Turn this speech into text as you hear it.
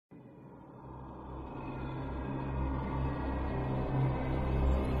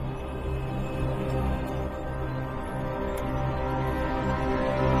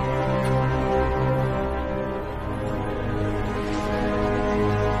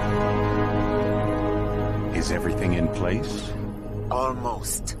Is everything in place?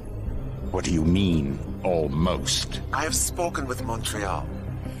 Almost. What do you mean, almost? I have spoken with Montreal.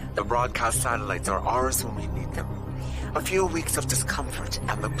 The broadcast satellites are ours when we need them. A few weeks of discomfort,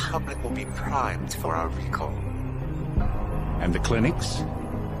 and the public will be primed for our recall. And the clinics?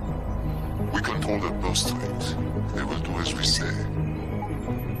 We control their pulse rate. They will do as we say.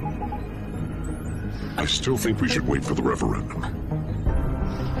 I still think we should wait for the referendum.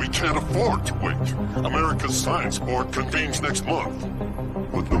 We can't afford to wait. America's Science Board convenes next month.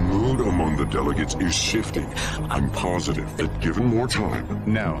 But the mood among the delegates is shifting. I'm positive that given more time...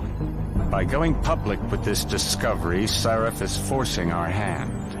 No. By going public with this discovery, Sarif is forcing our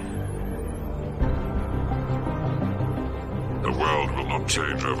hand. The world will not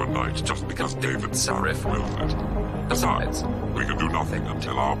change overnight just because David Sarif willed it. Besides, we can do nothing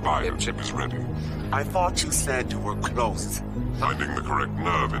until our biochip is ready. I thought you said you were close. Finding the correct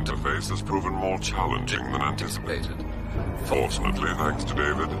nerve interface has proven more challenging than anticipated. Fortunately, thanks to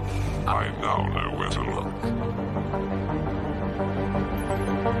David, I now know where to look.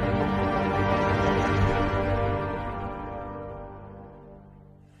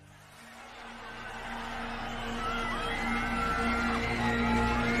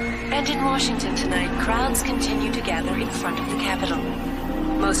 And in Washington tonight, crowds continue to gather in front of the Capitol.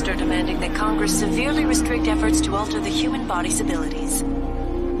 Most are demanding that Congress severely restrict efforts to alter the human body's abilities.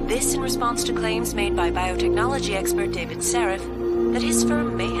 This in response to claims made by biotechnology expert David Sarif that his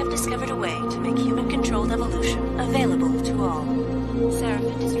firm may have discovered a way to make human-controlled evolution available to all. Sarif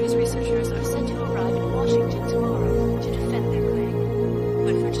Industries researchers are set to arrive in Washington tomorrow to defend their claim.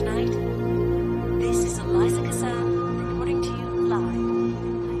 But for tonight, this is Eliza Kassan reporting to you live.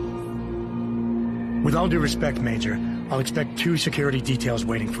 With all due respect, Major, I'll expect 2 security details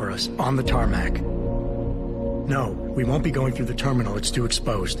waiting for us, on the tarmac. No, we won't be going through the terminal, it's too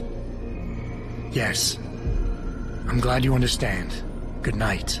exposed. Yes. I'm glad you understand. Good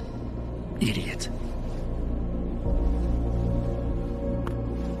night, idiot.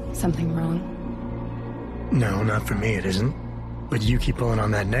 Something wrong? No, not for me it isn't. But you keep pulling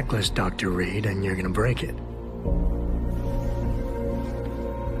on that necklace, Dr. Reed, and you're gonna break it.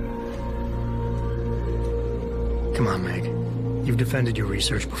 Come on, Meg. You've defended your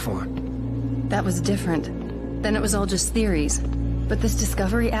research before. That was different. Then it was all just theories. But this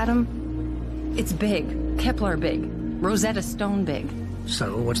discovery, Adam, it's big. Kepler big. Rosetta Stone big.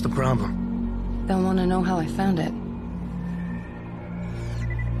 So, what's the problem? They'll want to know how I found it.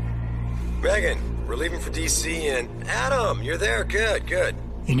 Megan, we're leaving for DC, and Adam, you're there. Good, good.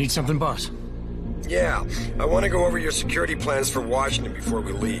 You need something, boss? Yeah, I want to go over your security plans for Washington before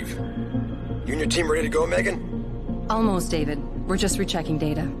we leave. You and your team ready to go, Megan? Almost, David. We're just rechecking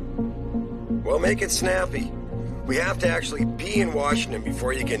data. Well, make it snappy. We have to actually be in Washington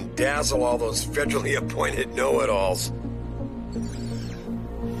before you can dazzle all those federally appointed know-it-alls.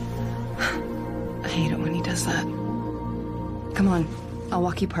 I hate it when he does that. Come on, I'll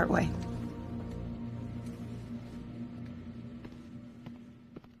walk you partway.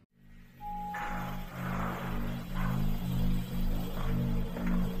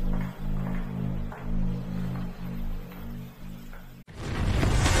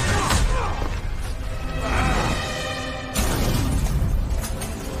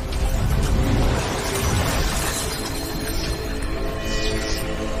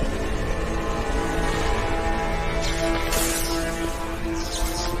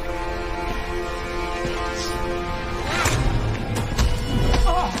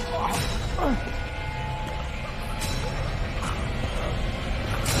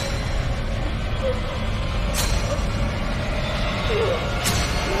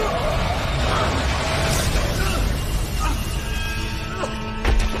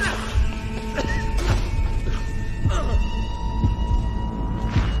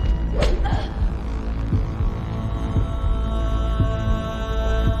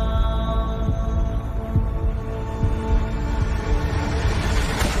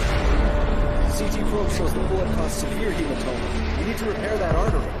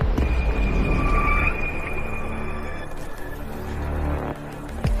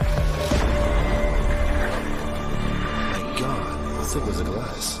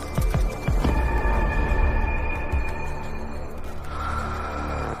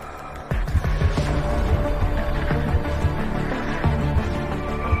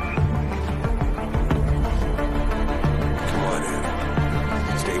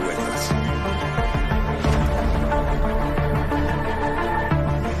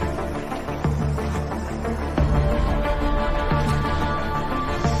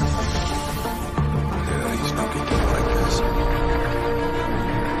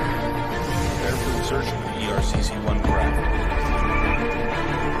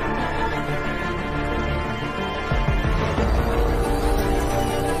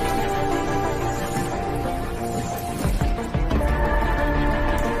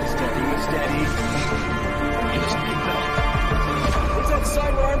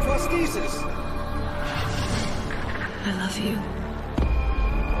 to you.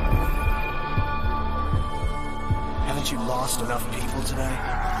 Haven't you lost enough people today?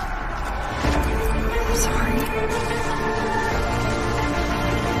 I'm sorry.